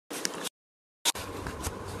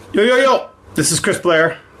Yo, this is Chris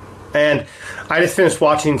Blair, and I just finished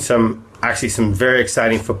watching some very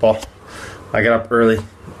exciting football. I got up early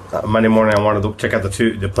Monday morning. I wanted to check out the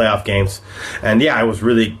playoff games, and yeah, it was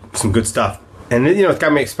really some good stuff. And you know, it's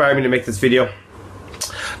got me inspired me to make this video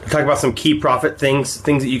to talk about some key profit things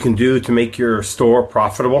that you can do to make your store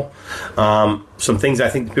profitable. Some things I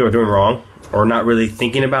think people are doing wrong or not really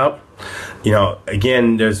thinking about. You know,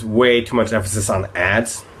 again, there's way too much emphasis on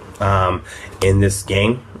ads in this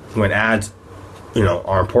game, when ads, you know,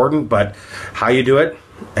 are important, but how you do it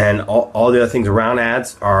and all the other things around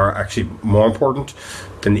ads are actually more important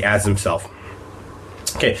than the ads themselves.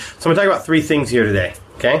 Okay, so I'm going to talk about three things here today,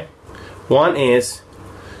 okay? One is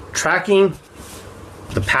tracking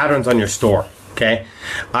the patterns on your store, okay?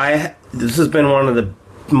 This has been one of the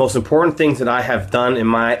most important things that I have done in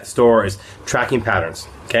my store is tracking patterns,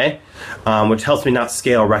 okay? Which helps me not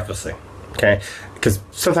scale recklessly, okay? Because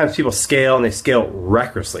sometimes people scale and they scale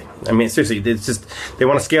recklessly. I mean, seriously, it's just they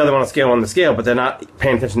want to scale, but they're not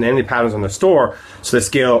paying attention to any patterns on their store, so they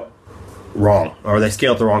scale wrong, or they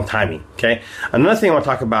scale at the wrong timing, okay? Another thing I want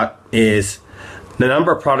to talk about is the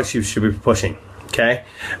number of products you should be pushing, okay?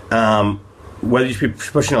 Whether you should be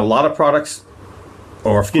pushing a lot of products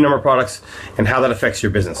or a few number of products, and how that affects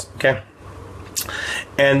your business, okay?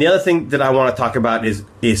 And the other thing that I want to talk about is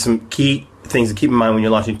some key things to keep in mind when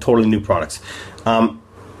you're launching totally new products.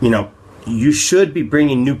 You know, you should be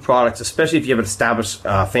bringing new products, especially if you have an established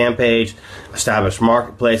fan page, established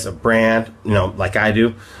marketplace, a brand, you know, like I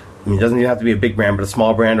do. I mean, it doesn't even have to be a big brand, but a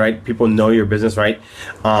small brand, right? People know your business, right?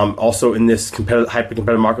 Also in this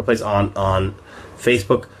hyper-competitive marketplace on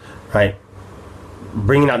Facebook, right?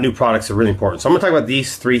 Bringing out new products are really important. So I'm going to talk about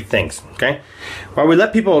these three things, okay? While we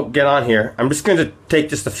let people get on here, I'm just going to take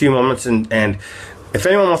just a few moments and if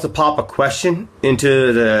anyone wants to pop a question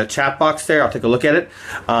into the chat box there, I'll take a look at it.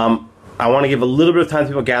 I want to give a little bit of time to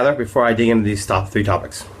people gather before I dig into these top three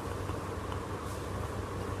topics.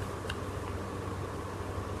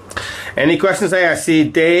 Any questions? Hey, I see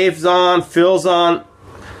Dave's on, Phil's on,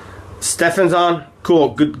 Stefan's on.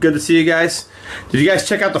 Cool, good to see you guys. Did you guys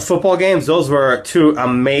check out the football games? Those were two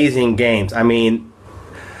amazing games. I mean,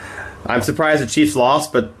 I'm surprised the Chiefs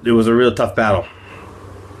lost, but it was a real tough battle.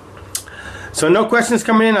 So no questions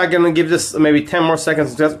coming in. I'm going to give this maybe 10 more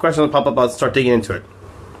seconds. If questions pop up, I'll start digging into it.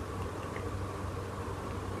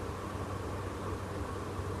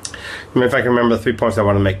 If I can remember the 3 points I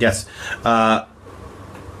want to make. Yes.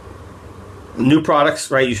 New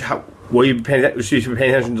products, right? You should be paying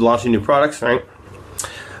attention to launching new products, right?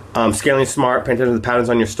 Scaling smart, paying attention to the patterns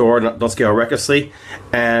on your store, don't scale recklessly.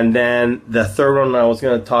 And then the third one I was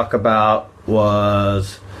going to talk about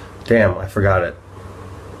was, damn, I forgot it.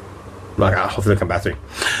 Hopefully they'll come back to me.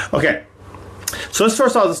 Okay, so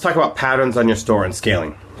let's talk about patterns on your store and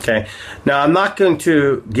scaling. Okay, now I'm not going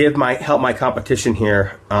to help my competition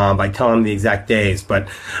here by telling them the exact days, but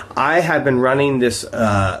I have been running this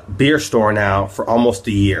beer store now for almost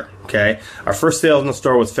a year. Okay, our first sales in the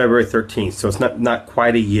store was February 13th, so it's not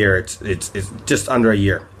quite a year. It's just under a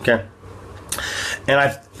year. Okay,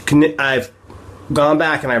 and I've gone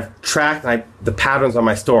back and I've tracked the patterns on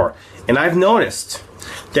my store, and I've noticed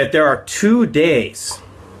that there are 2 days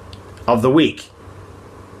of the week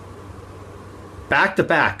back to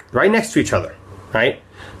back, right next to each other, right?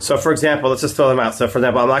 So for example, let's just throw them out. So for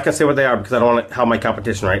example, I'm not going to say what they are because I don't want to help my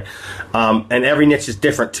competition, right? And every niche is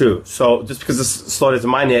different too. So just because there's slow days in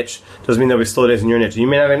my niche doesn't mean there'll be slow days in your niche. You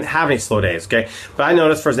may not even have any slow days, okay? But I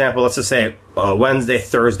noticed, for example, let's just say Wednesday,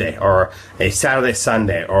 Thursday, or a Saturday,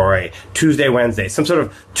 Sunday, or a Tuesday, Wednesday, some sort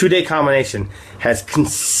of 2-day combination has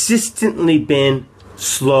consistently been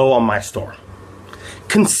slow on my store.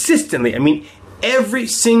 Consistently. I mean, every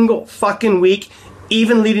single fucking week,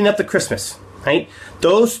 even leading up to Christmas, right?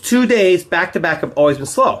 Those 2 days back to back have always been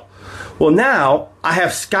slow. Well, now I have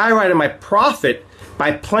skyrocketed my profit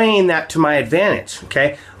by playing that to my advantage,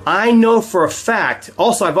 okay? I know for a fact,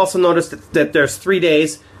 I've also noticed that there's 3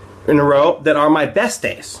 days in a row that are my best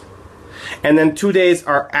days. And then 2 days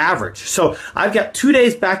are average. So I've got 2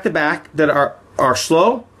 days back to back that are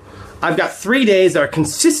slow. I've got 3 days that are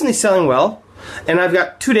consistently selling well, and I've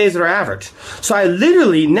got 2 days that are average. So I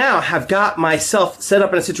literally now have got myself set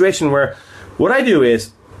up in a situation where what I do is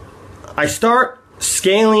I start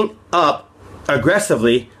scaling up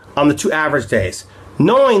aggressively on the 2 average days,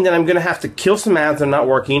 knowing that I'm going to have to kill some ads that are not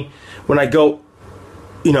working when I go,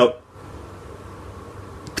 you know,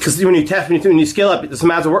 because when you scale up, some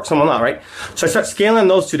ads will work, some will not, right? So I start scaling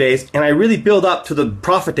those 2 days, and I really build up to the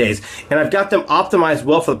profit days, and I've got them optimized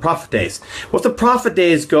well for the profit days. Once the profit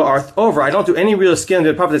days are over, I don't do any real scaling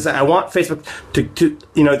to the profit days. I want Facebook to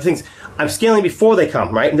you know, things. I'm scaling before they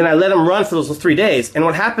come, right? And then I let them run for those 3 days. And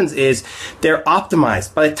what happens is they're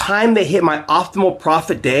optimized. By the time they hit my optimal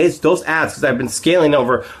profit days, those ads, because I've been scaling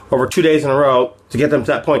over 2 days in a row to get them to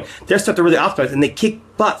that point, they're starting to really optimize, and they kick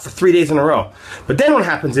butt for 3 days in a row. But then what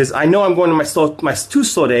happens is I know I'm going to my 2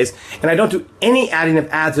 slow days, and I don't do any adding of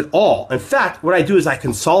ads at all. In fact, what I do is I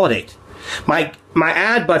consolidate. My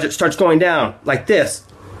ad budget starts going down like this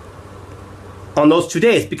on those 2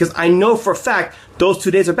 days, because I know for a fact those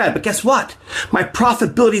 2 days are bad. But guess what? My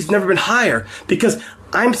profitability has never been higher, because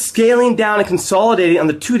I'm scaling down and consolidating on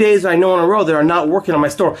the 2 days that I know in a row that are not working on my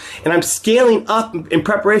store. And I'm scaling up in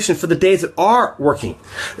preparation for the days that are working.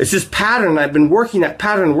 It's this pattern. I've been working that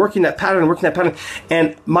pattern, working that pattern, working that pattern.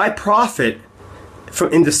 And my profit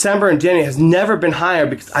in December and January has never been higher,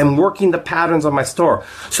 because I'm working the patterns on my store.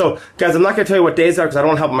 So guys, I'm not going to tell you what days are, because I don't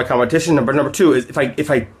want to help my competition. Number 2 is if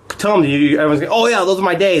I tell them to you, everyone's going, oh yeah, those are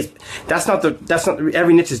my days. That's not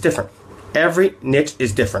every niche is different. Every niche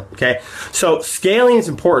is different, okay? So scaling is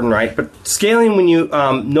important, right? But scaling when you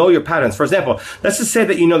know your patterns. For example, let's just say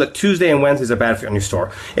that you know that Tuesday and Wednesdays are bad for you on your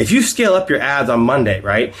store. If you scale up your ads on Monday,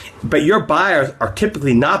 right, but your buyers are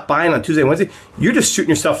typically not buying on Tuesday and Wednesday, you're just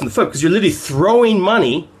shooting yourself in the foot, because you're literally throwing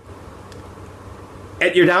money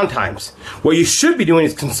at your downtimes. What you should be doing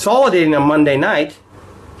is consolidating on Monday night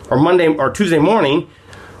or Tuesday morning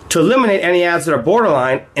to eliminate any ads that are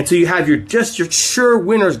borderline until you have your sure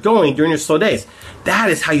winners going during your slow days. That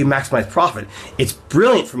is how you maximize profit. It's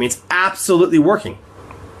brilliant for me. It's absolutely working.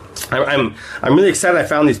 I'm really excited I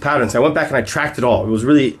found these patterns. I went back and I tracked it all. It was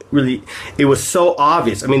really, it was so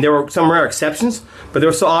obvious. I mean, there were some rare exceptions, but they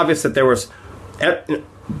were so obvious that there was,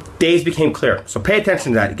 days became clear. So pay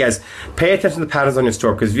attention to that. You guys, pay attention to the patterns on your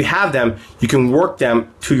store, because if you have them, you can work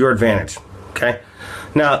them to your advantage, okay?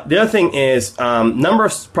 Now, the other thing is number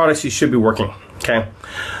of products you should be working, okay?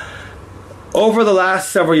 Over the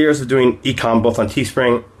last several years of doing Ecom, both on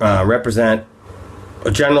Teespring, Represent,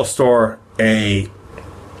 a general store, now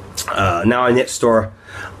a niche store,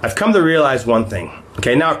 I've come to realize one thing.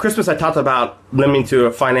 Okay, now at Christmas I talked about limiting to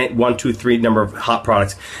a finite 1, 2, 3 number of hot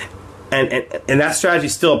products. And that strategy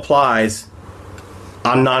still applies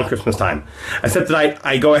on non-Christmas time, except that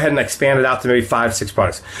I go ahead and expand it out to maybe 5, 6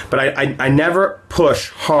 products. But I never push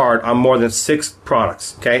hard on more than 6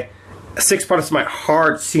 products, okay? 6 products is my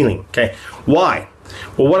hard ceiling, okay? Why?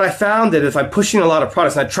 Well, what I found that if I'm pushing a lot of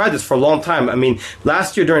products, and I tried this for a long time. I mean,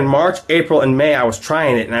 last year during March, April, and May, I was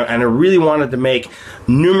trying it, and I really wanted to make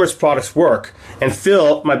numerous products work. And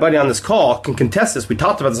Phil, my buddy on this call, can contest this. We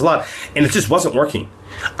talked about this a lot, and it just wasn't working.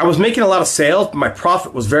 I was making a lot of sales, but my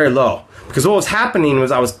profit was very low. Because what was happening was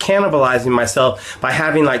I was cannibalizing myself by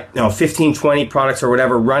having, like, 15, 20 products or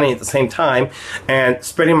whatever running at the same time, and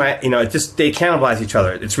spreading my, they cannibalize each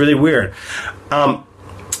other. It's really weird.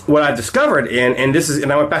 What I discovered, and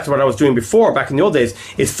I went back to what I was doing before, back in the old days,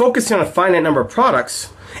 is focusing on a finite number of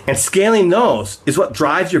products and scaling those is what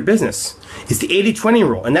drives your business. It's the 80-20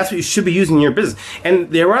 rule, and that's what you should be using in your business. And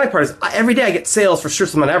the ironic part is, every day I get sales for sure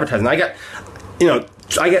from advertising. I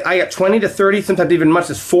got 20 to 30, sometimes even much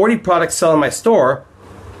as 40 products selling in my store,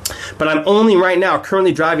 but I'm only right now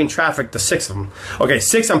currently driving traffic to 6 of them. Okay,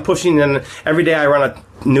 6 I'm pushing, and every day I run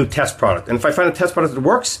a new test product. And if I find a test product that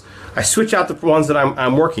works, I switch out the ones that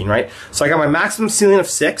I'm working, right? So I got my maximum ceiling of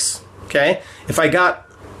 6, okay? If I got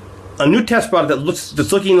a new test product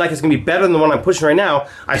that's looking like it's gonna be better than the one I'm pushing right now,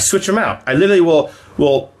 I switch them out. I literally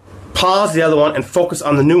will pause the other one and focus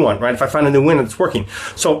on the new one, right? If I find a new winner that's working.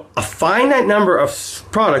 So a finite number of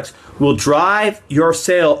products will drive your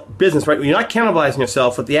sale business, right? You're not cannibalizing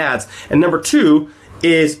yourself with the ads. And number 2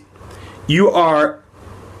 is you are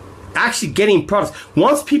actually getting products.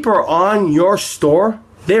 Once people are on your store,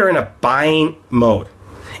 they're in a buying mode.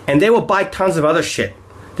 And they will buy tons of other shit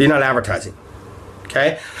that you're not advertising.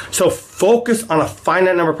 Okay? So focus on a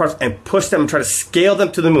finite number of products and push them and try to scale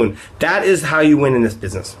them to the moon. That is how you win in this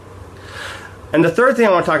business. And the third thing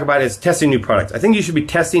I want to talk about is testing new products. I think you should be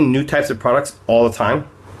testing new types of products all the time.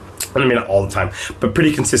 I mean, not all the time, but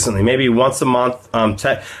pretty consistently. Maybe once a month, come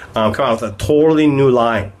out with a totally new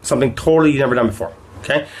line, something totally you've never done before.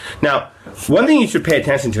 Okay? Now, one thing you should pay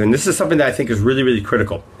attention to, and this is something that I think is really, really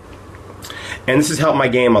critical, and this has helped my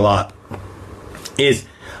game a lot, is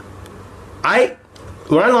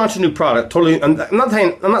when I launch a new product, totally, I'm not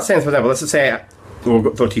saying, for example, let's just say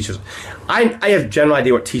we'll throw t-shirts. I have a general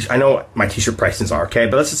idea I know what my t-shirt prices are, okay?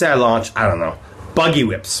 But let's just say I launch, I don't know, buggy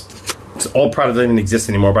whips. It's old product doesn't even exist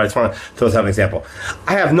anymore, but I just want to throw this out an example.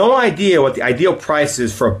 I have no idea what the ideal price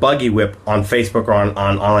is for a buggy whip on Facebook or on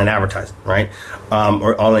online advertising, right?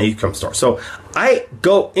 Or online Ecom store. So I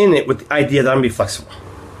go in it with the idea that I'm going to be flexible,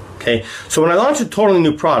 okay? So when I launch a totally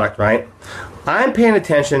new product, right, I'm paying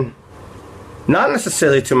attention not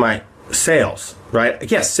necessarily to my sales,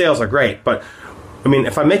 right? Yes, sales are great, but I mean,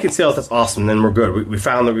 if I'm making sales, that's awesome. Then we're good. We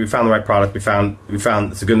found the right product. We found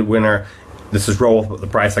it's a good winner. This is roll with the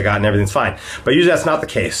price I got, and everything's fine. But usually that's not the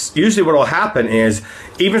case. Usually what will happen is,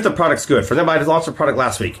 even if the product's good, for example, I just launched a product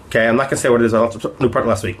last week. Okay, I'm not gonna say what it is. I launched a new product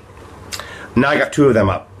last week. Now I got 2 of them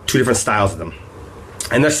up, 2 different styles of them,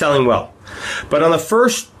 and they're selling well. But on the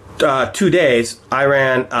first 2 days, I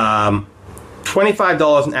ran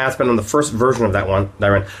 $25 in ad spend on the first version of that one that I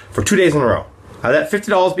ran for 2 days in a row. I let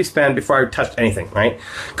 $50 be spent before I touched anything, right?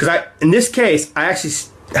 Because in this case, I actually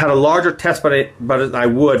had a larger test budget than I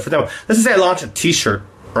would for them. Let's just say I launched a T-shirt,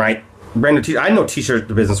 right? Brand new T-shirt. I know T-shirt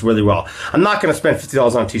business really well. I'm not going to spend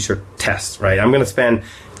 $50 on a T-shirt test, right? I'm going to spend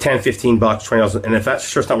 $10, $15, $20, and if that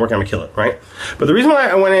shirt's not working, I'm gonna kill it, right? But the reason why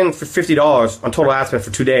I went in for $50 on total ad spend for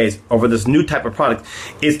 2 days over this new type of product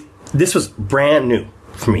is this was brand new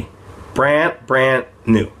for me, brand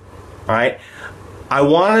new. All right, I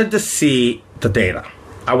wanted to see the data.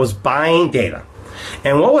 I was buying data.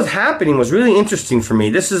 And what was happening was really interesting for me.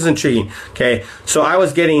 This is intriguing. Okay, so I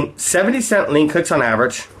was getting 70-cent link clicks on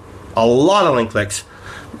average, a lot of link clicks,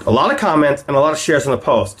 a lot of comments, and a lot of shares on the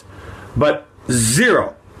post, but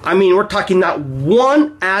zero. I mean, we're talking not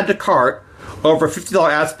one add to cart over $50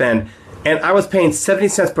 ad spend, and I was paying 70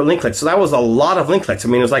 cents per link click. So that was a lot of link clicks. I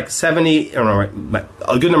mean, it was like 70, I don't know, right,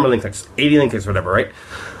 a good number of link clicks, 80 link clicks, whatever, right?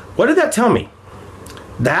 What did that tell me?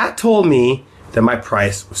 That told me that my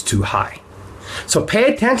price was too high. So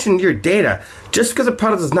pay attention to your data. Just because a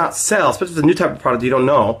product does not sell, especially if it's a new type of product you don't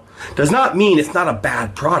know, does not mean it's not a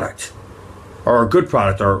bad product or a good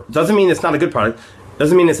product, or doesn't mean it's not a good product,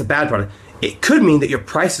 doesn't mean it's a bad product. It could mean that your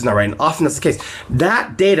price is not right, and often that's the case.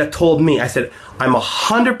 That data told me, I said, I'm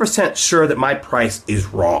 100% sure that my price is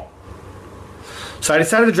wrong. So I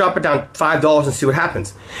decided to drop it down $5 and see what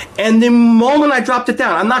happens. And the moment I dropped it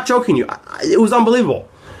down, I'm not joking you, it was unbelievable.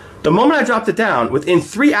 The moment I dropped it down, within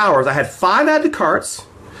 3 hours, I had 5 add to carts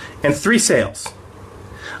and 3 sales.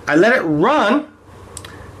 I let it run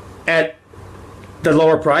at the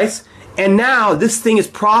lower price, and now this thing is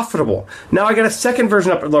profitable. Now I got a second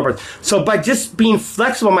version up at lower price. So by just being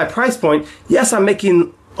flexible on my price point, yes, I'm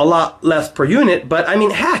making a lot less per unit, but I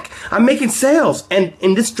mean, heck, I'm making sales, and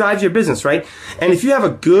this drives your business, right? And if you have a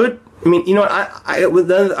good, I mean, you know what, I'm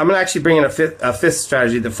going to actually bring in a fifth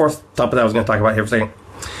strategy, the fourth topic that I was going to talk about here for a second.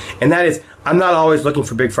 And that is, I'm not always looking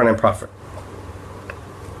for big front-end profit.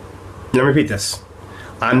 Let me repeat this.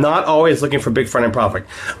 I'm not always looking for big front-end profit.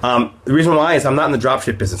 The reason why is I'm not in the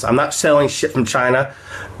dropship business. I'm not selling shit from China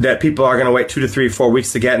that people are going to wait 2 to 3, 4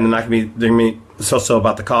 weeks to get, and they're going to be so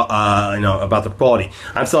about the about the quality.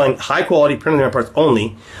 I'm selling high-quality printed parts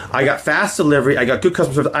only. I got fast delivery. I got good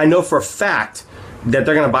customer service. I know for a fact that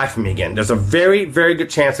they're going to buy from me again. There's a very, very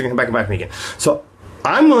good chance they're going to come back and buy from me again. So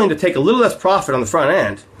I'm willing to take a little less profit on the front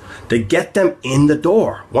end to get them in the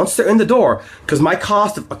door. Once they're in the door, because my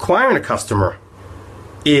cost of acquiring a customer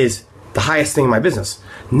is the highest thing in my business.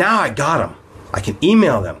 Now I got them. I can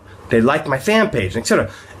email them. They like my fan page, etc.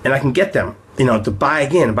 And I can get them, to buy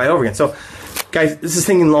again and buy over again. So, guys, this is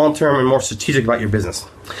thinking long-term and more strategic about your business.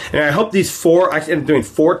 And I hope these 4, I ended up doing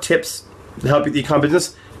 4 tips to help you with the ecom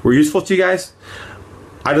business were useful to you guys.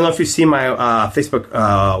 I don't know if you see my Facebook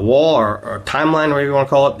wall or timeline, whatever you want to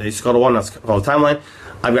call it. They used to call it one, that's called a timeline.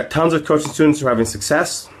 I've got tons of coaching students who are having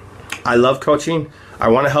success. I love coaching. I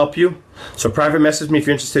want to help you. So private message me if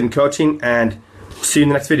you're interested in coaching, and see you in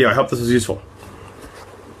the next video. I hope this was useful.